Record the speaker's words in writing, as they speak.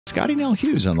Scottie Nell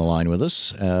Hughes on the line with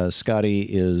us. Scottie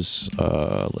is,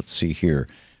 let's see here,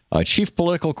 chief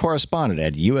political correspondent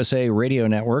at USA Radio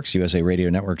Networks.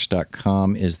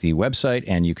 USARadionetworks.com is the website,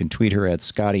 and you can tweet her at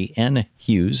Scottie N.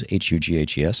 Hughes,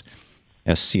 Hughes,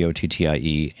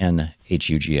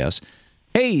 ScottienHughes.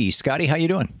 Hey, Scottie, how you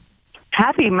doing?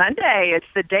 Happy Monday. It's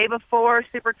the day before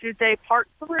Super Tuesday Part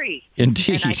 3.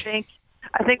 Indeed. And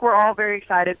I think we're all very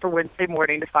excited for Wednesday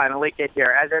morning to finally get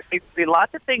here, as there seems to be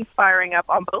lots of things firing up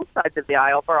on both sides of the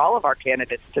aisle for all of our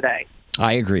candidates today.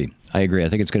 I agree. I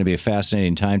think it's going to be a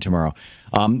fascinating time tomorrow.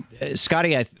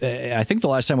 Scottie, I think the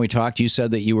last time we talked, you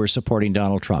said that you were supporting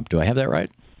Donald Trump. Do I have that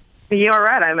right? You're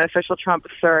right. I'm an official Trump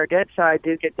surrogate, so I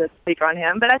do get to speak on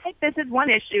him. But I think this is one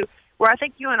issue where I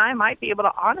think you and I might be able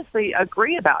to honestly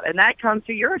agree about, and that comes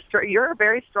to you're a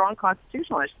very strong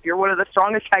constitutionalist. You're one of the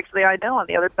strongest, actually, I know, on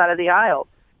the other side of the aisle,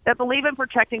 that believe in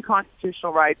protecting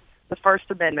constitutional rights, the First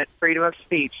Amendment, freedom of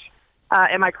speech.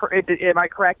 Am I correct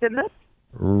in this?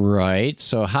 Right.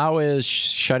 So how is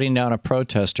shutting down a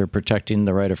protester protecting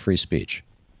the right of free speech?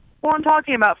 Well, I'm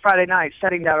talking about Friday night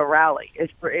shutting down a rally is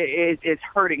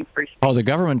hurting free speech. Oh, the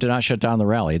government did not shut down the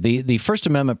rally. The First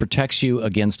Amendment protects you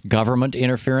against government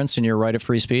interference in your right of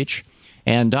free speech.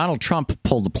 And Donald Trump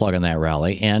pulled the plug on that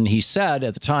rally. And he said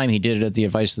at the time he did it at the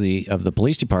advice of the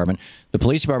police department. The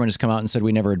police department has come out and said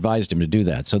we never advised him to do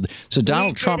that. So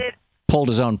Donald Trump pulled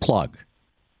his own plug.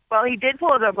 Well, he did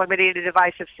pull his own plug, but he did a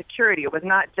device of security. It was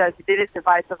not just, he did a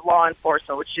device of law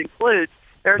enforcement, which includes,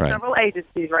 there are several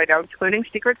agencies right now, including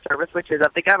Secret Service, which is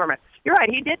of the government. You're right,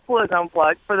 he did pull his own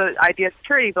plug for the idea of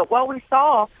security, but what we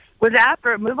saw was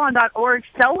after MoveOn.org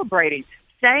celebrating,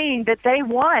 saying that they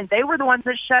won. They were the ones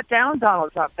that shut down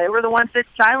Donald Trump. They were the ones that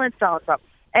silenced Donald Trump.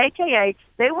 AKA,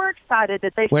 they were excited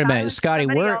that they Wait a minute, Scottie,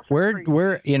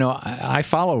 we're you know, I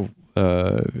follow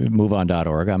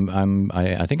MoveOn.org.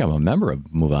 I think I'm a member of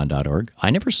MoveOn.org. I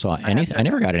never saw anything. I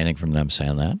never got anything from them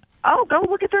saying that. Oh, go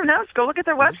look at their notes. Go look at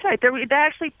their website. They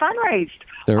actually fundraised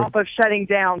off of shutting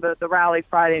down the rally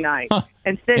Friday night. Huh.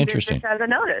 And send it just as a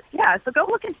notice. Yeah, so go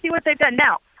look and see what they've done.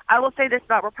 Now, I will say this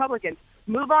about Republicans.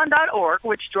 MoveOn.org,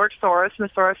 which George Soros and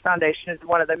the Soros Foundation is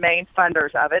one of the main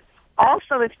funders of it,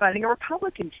 also is funding a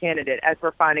Republican candidate, as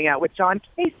we're finding out, with John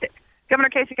Kasich. Governor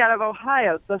Kasich out of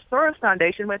Ohio. The Soros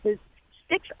Foundation, with his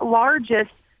sixth largest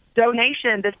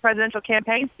donation this presidential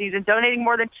campaign season, donating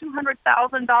more than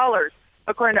 $200,000,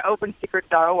 according to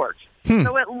OpenSecret.org.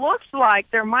 So it looks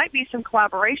like there might be some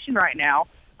collaboration right now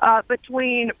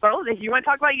between both. If you want to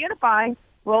talk about unifying,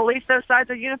 well, at least those sides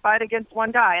are unified against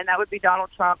one guy, and that would be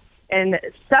Donald Trump, and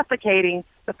suffocating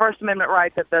the First Amendment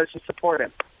rights of those who support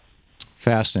him.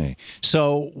 Fascinating.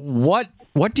 So what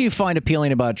do you find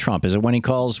appealing about Trump? Is it when he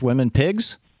calls women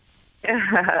pigs?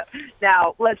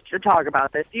 Now, let's talk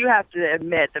about this. You have to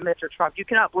admit that Mr. Trump, you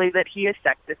cannot believe that he is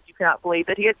sexist. You cannot believe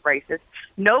that he is racist.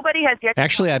 Nobody has yet...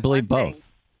 Actually, I believe both.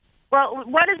 Well,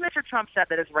 what has Mr. Trump said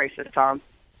that is racist, Tom?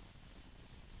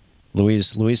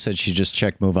 Louise said she just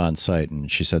checked MoveOn's site,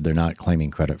 and she said they're not claiming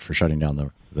credit for shutting down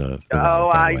the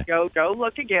go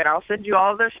look again. I'll send you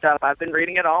all of their stuff. I've been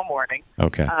reading it all morning.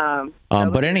 Okay.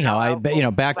 But anyhow,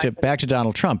 back to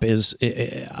Donald Trump is...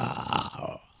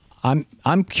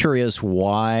 I'm curious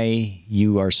why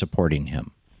you are supporting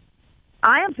him.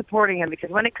 I am supporting him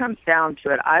because when it comes down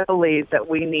to it, I believe that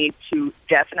we need to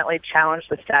definitely challenge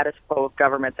the status quo of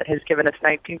government that has given us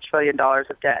 $19 trillion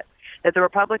of debt. That the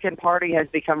Republican Party has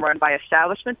become run by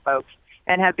establishment folks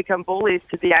and have become bullies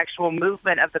to the actual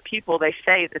movement of the people they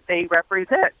say that they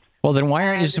represent. Well, then why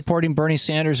aren't you supporting Bernie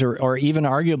Sanders or even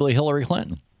arguably Hillary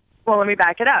Clinton? Well, let me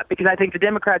back it up, because I think the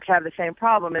Democrats have the same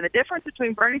problem. And the difference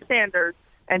between Bernie Sanders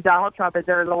and Donald Trump is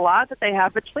there's a lot that they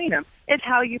have between them. It's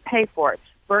how you pay for it.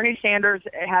 Bernie Sanders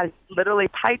has literally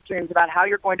pipe dreams about how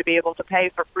you're going to be able to pay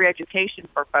for free education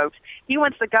for folks. He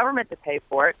wants the government to pay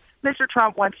for it. Mr.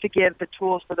 Trump wants to give the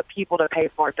tools for the people to pay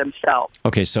for it themselves.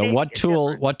 Okay, so what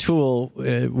tool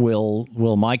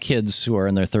will my kids who are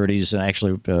in their 30s, and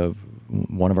actually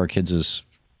one of our kids is,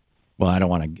 well, I don't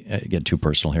want to get too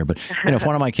personal here, but if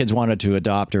one of my kids wanted to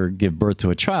adopt or give birth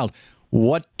to a child,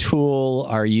 what tool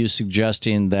are you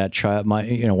suggesting that child,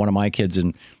 one of my kids,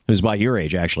 who's about your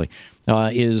age actually,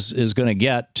 is going to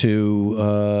get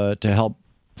to help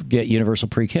get universal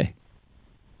pre-K?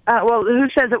 Well, who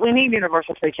says that we need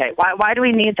universal pre-K? Why do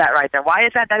we need that right there? Why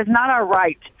is that? That is not our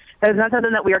right. That is not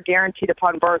something that we are guaranteed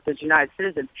upon birth as United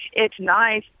citizens. It's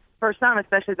nice for some,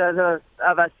 especially those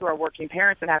of us who are working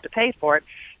parents and have to pay for it,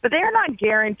 but they are not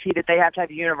guaranteed that they have to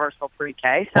have universal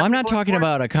pre-K. Well, I'm not talking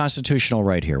about a constitutional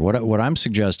right here. What I'm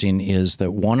suggesting is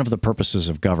that one of the purposes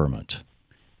of government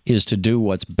is to do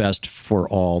what's best for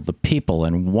all the people.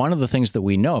 And one of the things that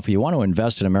we know, if you want to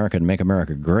invest in America and make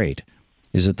America great,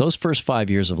 is that those first 5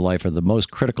 years of life are the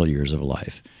most critical years of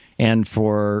life. And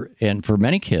for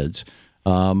many kids,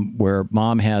 where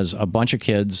mom has a bunch of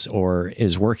kids or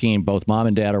is working, both mom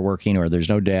and dad are working, or there's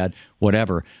no dad,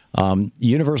 whatever,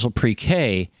 universal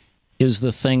pre-K is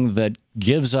the thing that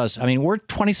gives us, I mean, we're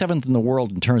 27th in the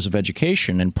world in terms of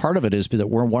education, and part of it is that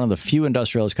we're one of the few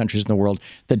industrialized countries in the world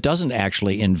that doesn't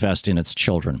actually invest in its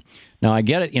children. Now, I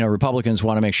get it, Republicans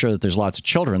want to make sure that there's lots of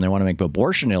children. They want to make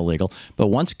abortion illegal, but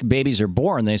once babies are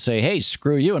born, they say, hey,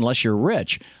 screw you unless you're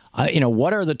rich.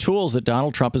 What are the tools that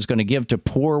Donald Trump is going to give to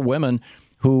poor women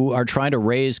who are trying to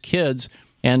raise kids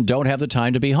and don't have the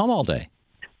time to be home all day?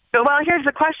 Well, here's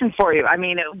the question for you. I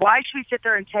mean, why should we sit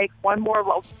there and take one more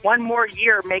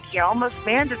year, making it almost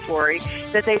mandatory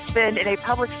that they spend in a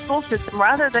public school system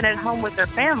rather than at home with their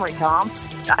family, Tom?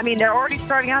 I mean, they're already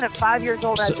starting out at 5 years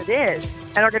old as it is,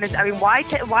 and are going to. I mean, why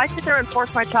sit there and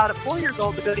force my child at 4 years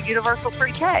old to go to universal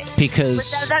pre-K?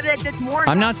 Because that's more.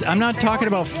 I'm not talking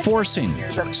about forcing,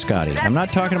 Scottie. I'm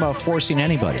not talking about forcing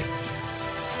anybody.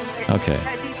 Okay.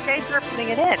 States are putting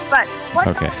it in, but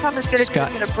what Trump is going to do is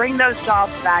going to bring those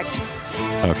jobs back.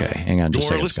 Okay, hang on just a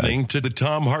second. You're listening to the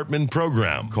Thom Hartmann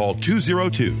Program. Call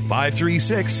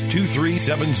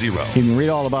 202-536-2370. You can read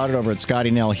all about it over at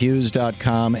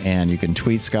ScottieNellHughes.com, and you can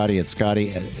tweet Scottie at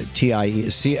Scottie, Scottien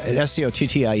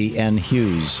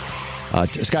Hughes.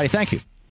 Scottie, thank you.